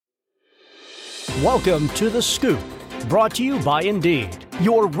Welcome to The Scoop, brought to you by Indeed,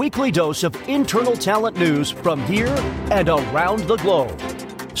 your weekly dose of internal talent news from here and around the globe.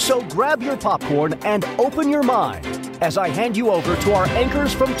 So grab your popcorn and open your mind as I hand you over to our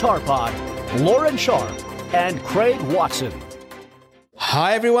anchors from Tarpod, Lauren Sharp and Craig Watson.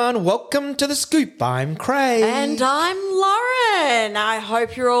 Hi everyone, welcome to The Scoop. I'm Craig. And I'm Lauren. I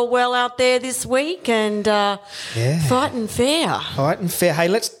hope you're all well out there this week and fight and fair. Fight and fair. Hey,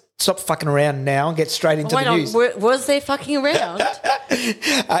 let's stop fucking around now and get straight into the news. Was there fucking around?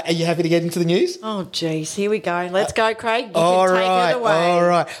 Are you happy to get into the news? Oh, geez, here we go. Let's go, Craig. You All can take right, it away. all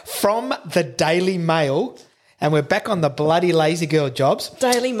right. From the Daily Mail, and we're back on the bloody lazy girl jobs.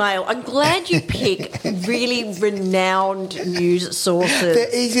 Daily Mail. I'm glad you pick really renowned news sources.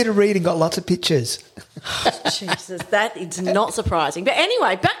 They're easy to read and got lots of pictures. Jesus, that is not surprising. But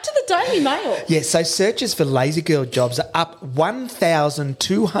anyway, back to the Daily Mail. Yeah, so searches for lazy girl jobs are up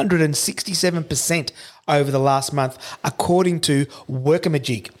 1,267% over the last month, according to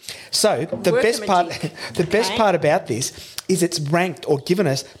Workamajig. So the best part about this is it's ranked or given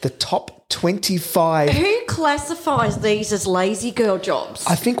us the top 25. Who classifies these as lazy girl jobs?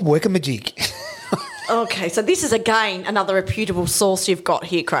 I think Workamajig. Okay, so this is again another reputable source you've got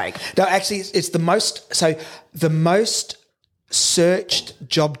here, Craig. No, actually, it's the most. So the most searched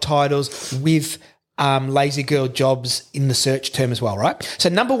job titles with lazy girl jobs in the search term as well, right? So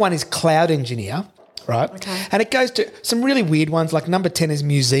number one is cloud engineer. Right. Okay. And it goes to some really weird ones, like number 10 is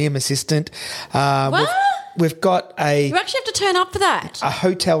museum assistant. What? We've got You actually have to turn up for that. a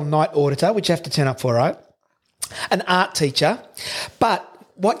hotel night auditor, which you have to turn up for, right? An art teacher. But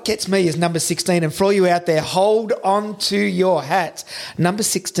what gets me is number 16, and for all you out there, hold on to your hats. Number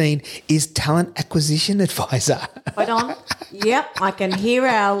 16 is talent acquisition advisor. Hold on. Yep, I can hear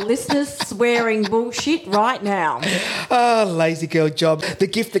our listeners swearing bullshit right now. Oh, lazy girl job, the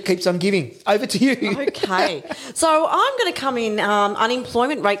gift that keeps on giving. Over to you. Okay. So I'm going to come in.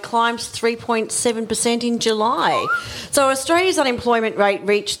 Unemployment rate climbs 3.7% in July. So Australia's unemployment rate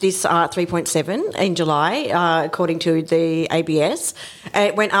reached this 3.7 in July, according to the ABS.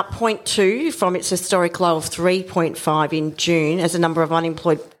 It went up 0.2 from its historic low of 3.5 in June as the number of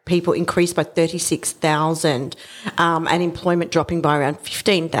unemployed people increased by 36,000 and employment dropping by around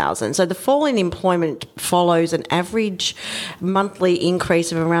 15,000. So the fall in employment follows an average monthly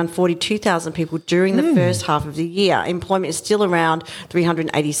increase of around 42,000 people during the first half of the year. Employment is still around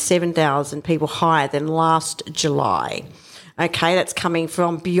 387,000 people higher than last July. Okay, that's coming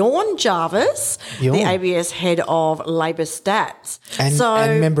from Bjorn Jarvis, the ABS head of Labour Stats.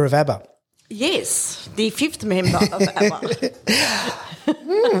 And member of ABBA. Yes, the fifth member of ABBA.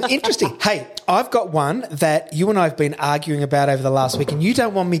 Interesting. Hey, I've got one that you and I have been arguing about over the last week, and you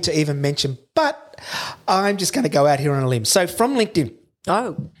don't want me to even mention, but I'm just going to go out here on a limb. So from LinkedIn.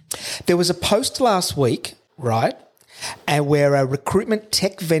 Oh. There was a post last week, right, and where a recruitment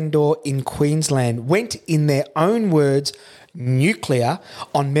tech vendor in Queensland went, in their own words, nuclear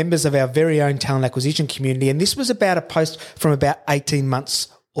on members of our very own talent acquisition community, and this was about a post from about 18 months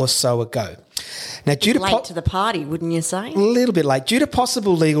or so ago. Now, due to late to the party, wouldn't you say? A little bit late. Due to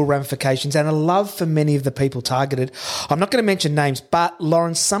possible legal ramifications and a love for many of the people targeted, I'm not going to mention names, but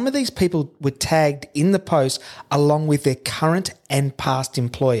Lauren, some of these people were tagged in the post along with their current and past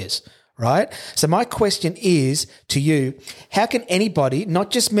employers. Right? So my question is to you, how can anybody, not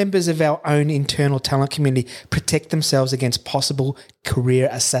just members of our own internal talent community, protect themselves against possible career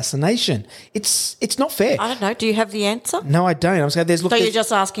assassination? It's not fair. I don't know. Do you have the answer? No, I don't. So you're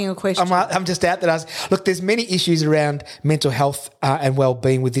just asking a question? I'm just out there. Look, there's many issues around mental health and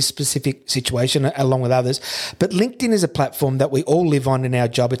well-being with this specific situation, along with others. But LinkedIn is a platform that we all live on in our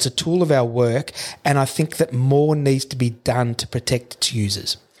job. It's a tool of our work, and I think that more needs to be done to protect its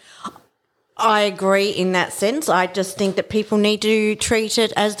users. I agree in that sense. I just think that people need to treat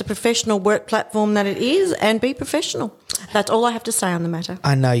it as the professional work platform that it is and be professional. That's all I have to say on the matter.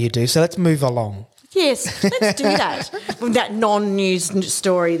 I know you do. So let's move along. Yes, let's do that. With that non-news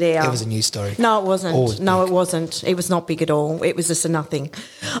story there. It was a news story. No, it wasn't. Always No, big. it wasn't. It was not big at all. It was just a nothing.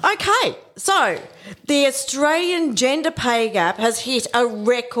 Okay, so the Australian gender pay gap has hit a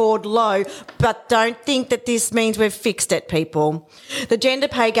record low, but don't think that this means we've fixed it, people. The gender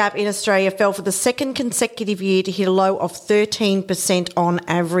pay gap in Australia fell for the second consecutive year to hit a low of 13% on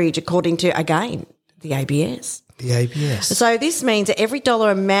average, according to, again, the ABS. The ABS. So this means that every dollar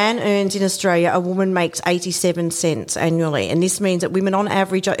a man earns in Australia, a woman makes 87 cents annually. And this means that women on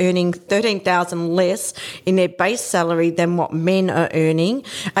average are earning $13,000 less in their base salary than what men are earning.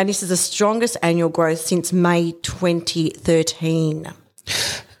 And this is the strongest annual growth since May 2013.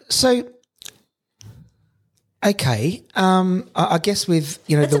 So Okay. I guess with,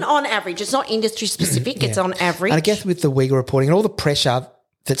 It's an on average. It's not industry specific. It's on average. And I guess with the Uyghur reporting and all the pressure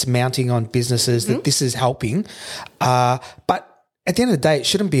that's mounting on businesses that this is helping. But at the end of the day, it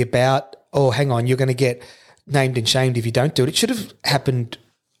shouldn't be about, oh, hang on, you're going to get named and shamed if you don't do it. It should have happened,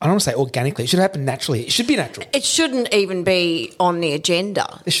 I don't want to say organically, it should happen naturally. It should be natural. It shouldn't even be on the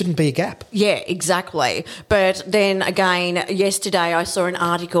agenda. There shouldn't be a gap. Yeah, exactly. But then again, yesterday I saw an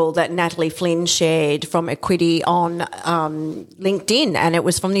article that Natalie Flynn shared from Equity on LinkedIn, and it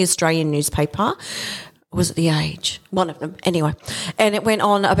was from the Australian newspaper. Was it The Age? One of them. Anyway. And it went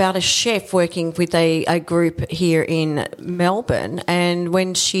on about a chef working with a group here in Melbourne, and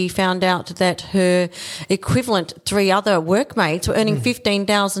when she found out that her equivalent 3 other workmates were earning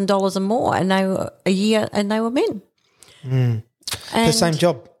 $15,000 or more and they were a year and they were men. The same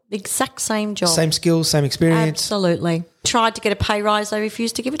job. Exact same job. Same skills, same experience. Absolutely. Tried to get a pay rise, they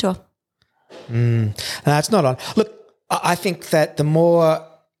refused to give it to her. No, it's not on. Look, I think that the more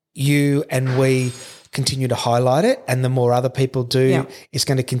you and we continue to highlight it and the more other people do, it's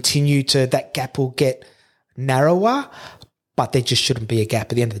going to continue to, that gap will get narrower, but there just shouldn't be a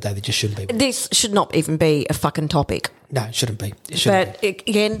gap. At the end of the day, there just shouldn't be. This should not even be a fucking topic. No, it shouldn't be. It shouldn't but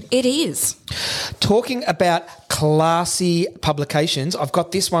again, it is. Talking about classy publications, I've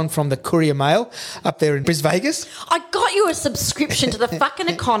got this one from the Courier Mail up there in Brisbane, Vegas. I got you a subscription to the fucking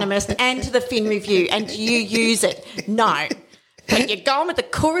Economist and to the Fin Review, and you use it. No. But you're going with the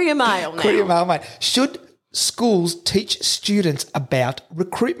Courier Mail now. Courier Mail, mate. Should schools teach students about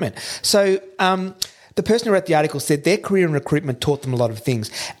recruitment? So the person who wrote the article said their career in recruitment taught them a lot of things.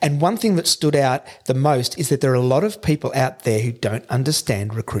 And one thing that stood out the most is that there are a lot of people out there who don't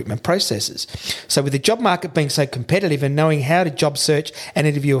understand recruitment processes. So with the job market being so competitive and knowing how to job search and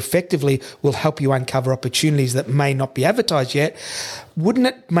interview effectively will help you uncover opportunities that may not be advertised yet, wouldn't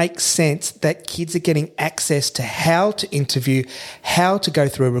it make sense that kids are getting access to how to interview, how to go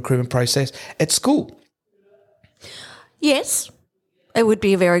through a recruitment process at school? Yes, it would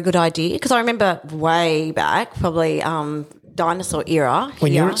be a very good idea, because I remember way back, probably dinosaur era.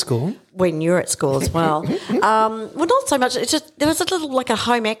 When you were at school? When you were at school as well. Well, not so much. It's just there was a little, like a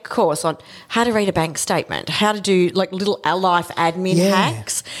home ec course on how to read a bank statement, how to do like little life admin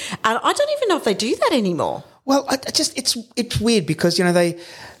hacks. And I don't even know if they do that anymore. Well, it's weird because, they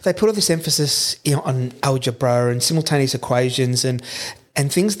put all this emphasis on algebra and simultaneous equations and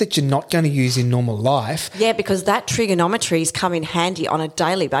things that you're not going to use in normal life. Yeah, because that trigonometry's come in handy on a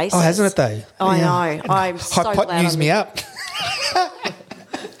daily basis. Oh, hasn't it though? I know. I'm so glad. Hypotenuse me up.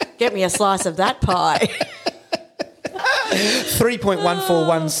 Get me a slice of that pie.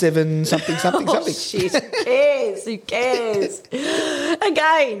 3.1417 something. Shit, who cares?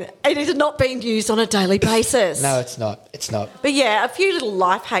 Again, it is not being used on a daily basis. No, it's not. But yeah, a few little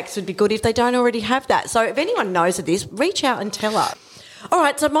life hacks would be good if they don't already have that. So if anyone knows of this, reach out and tell us. All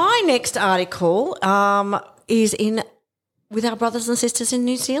right, so my next article is with our brothers and sisters in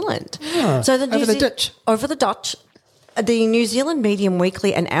New Zealand. So over the Dutch. Over the Dutch. The New Zealand median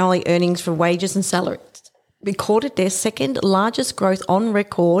weekly and hourly earnings for wages and salaries recorded their second largest growth on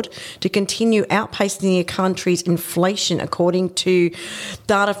record to continue outpacing the country's inflation, according to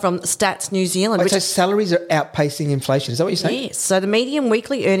data from Stats New Zealand. So salaries are outpacing inflation. Is that what you're saying? Yes. So the median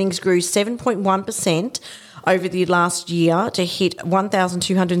weekly earnings grew 7.1% over the last year to hit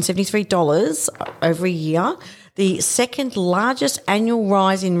 $1,273 over a year, the second largest annual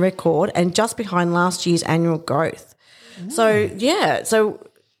rise in record and just behind last year's annual growth. So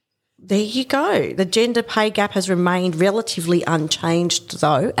there you go. The gender pay gap has remained relatively unchanged,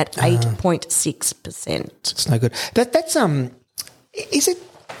 though, at 8.6%. It's no good. That's is it?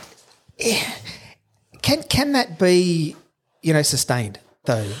 Can that be sustained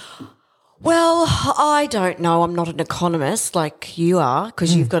though? Well, I don't know. I'm not an economist like you are,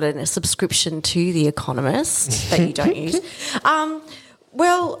 because you've got a subscription to The Economist that you don't use.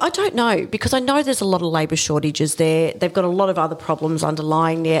 Well, I don't know, because I know there's a lot of labour shortages there. They've got a lot of other problems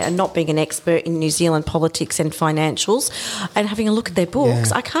underlying there, and not being an expert in New Zealand politics and financials and having a look at their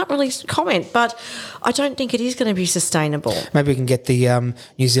books, I can't really comment, but I don't think it is going to be sustainable. Maybe we can get the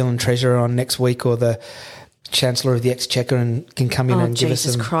New Zealand Treasurer on next week, or the Chancellor of the Exchequer, and can come in and give us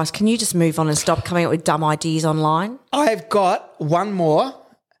some... Jesus Christ, can you just move on and stop coming up with dumb ideas online? I've got one more,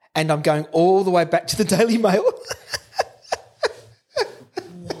 and I'm going all the way back to the Daily Mail.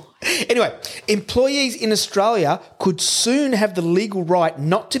 Anyway, employees in Australia could soon have the legal right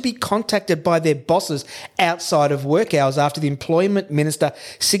not to be contacted by their bosses outside of work hours after the employment minister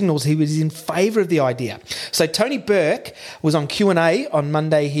signals he was in favour of the idea. So Tony Burke was on Q&A on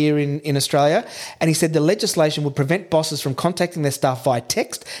Monday here in Australia, and he said the legislation would prevent bosses from contacting their staff via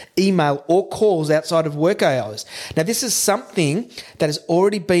text, email or calls outside of work hours. Now, this is something that has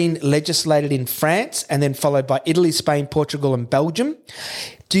already been legislated in France and then followed by Italy, Spain, Portugal and Belgium.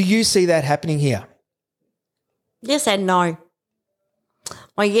 Do you see that happening here? Yes and no.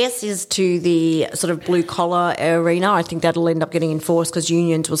 My yes is to the sort of blue-collar arena. I think that'll end up getting enforced because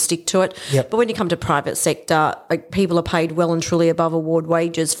unions will stick to it. Yep. But when you come to private sector, people are paid well and truly above award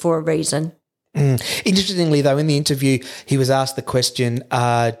wages for a reason. Interestingly, though, in the interview, he was asked the question,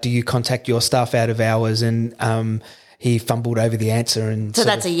 do you contact your staff out of hours? And he fumbled over the answer. And so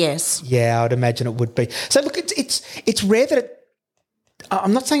that's a yes. Yeah, I would imagine it would be. So, look, it's rare that it –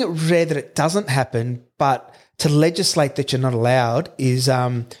 I'm not saying it's rare that it doesn't happen, but to legislate that you're not allowed is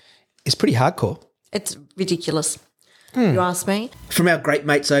pretty hardcore. It's ridiculous. You ask me? From our great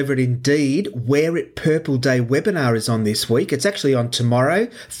mates over at Indeed, Wear It Purple Day webinar is on this week. It's actually on tomorrow,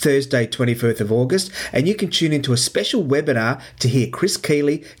 Thursday, 24th of August, and you can tune into a special webinar to hear Chris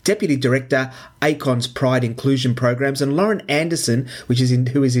Keeley, Deputy Director, ACON's Pride Inclusion Programs, and Lauren Anderson, who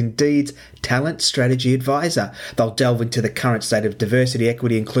is Indeed's Talent Strategy Advisor. They'll delve into the current state of diversity,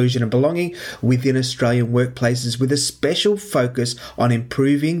 equity, inclusion and belonging within Australian workplaces with a special focus on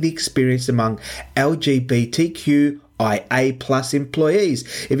improving the experience among LGBTQIA+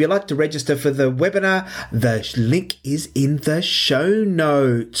 employees. If you'd like to register for the webinar, the link is in the show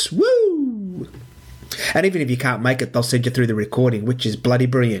notes. Woo! And even if you can't make it, they'll send you through the recording, which is bloody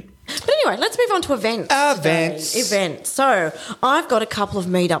brilliant. But anyway, let's move on to events. Events. So I've got a couple of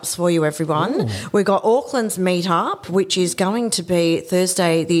meetups for you, everyone. Ooh. We've got Auckland's meetup, which is going to be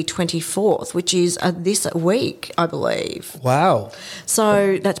Thursday the 24th, which is this week, I believe. Wow.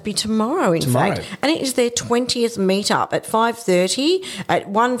 So that'd be tomorrow, in fact. And it is their 20th meetup at 5:30 at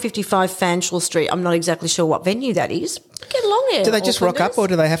 155 Fanshawe Street. I'm not exactly sure what venue that is. Get along there. Do they just rock up or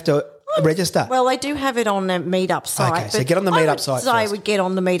do they have to register? Well, they do have it on the meetup site. Okay, so get on the meetup site I first. would get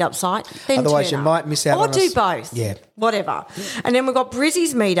on the meetup site. Then otherwise, you might miss out on us. Or do both. Yeah. Whatever. And then we've got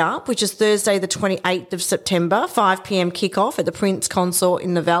Brizzy's meetup, which is Thursday the 28th of September, 5 p.m. kickoff at the Prince Consort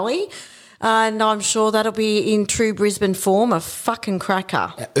in the Valley. And I'm sure that'll be in true Brisbane form, a fucking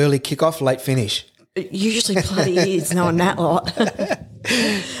cracker. Early kickoff, late finish. It usually bloody is, knowing that lot.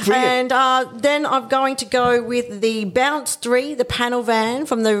 And then I'm going to go with the Bounce 3, the panel van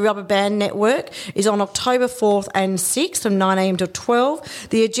from the Rubber Band Network, is on October 4th and 6th from 9 a.m. to 12.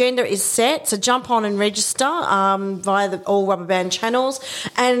 The agenda is set, so jump on and register via the all Rubber Band channels.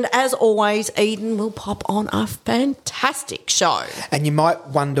 And as always, Eden will pop on a fantastic show. And you might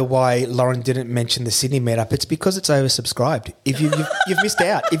wonder why Lauren didn't mention the Sydney meetup. It's because it's oversubscribed. If you've missed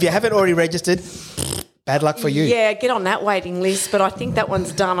out. If you haven't already registered, bad luck for you. Yeah, get on that waiting list, but I think that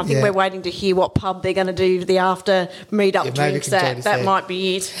one's done. I think we're waiting to hear what pub they're going to do the after meet-up drinks at. That might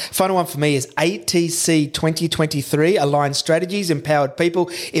be it. Final one for me is ATC 2023, Aligned Strategies, Empowered People,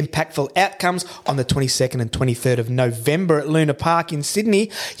 Impactful Outcomes on the 22nd and 23rd of November at Luna Park in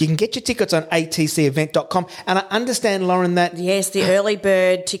Sydney. You can get your tickets on atcevent.com. And I understand, Lauren, that... Yes, the early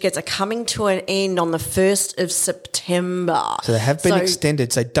bird tickets are coming to an end on the 1st of September. So they have been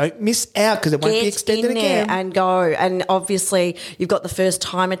extended, so don't miss out because it won't be extended again. And go. And obviously you've got the first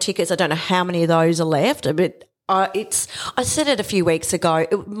timer tickets. I don't know how many of those are left, but I said it a few weeks ago.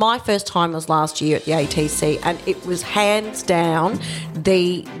 My first time was last year at the ATC, and it was hands down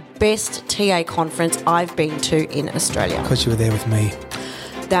the best TA conference I've been to in Australia. Because you were there with me.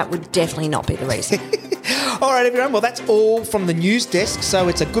 That would definitely not be the reason. All right, everyone. Well, that's all from the news desk. So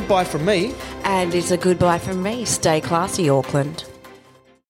it's a goodbye from me. And it's a goodbye from me. Stay classy, Auckland.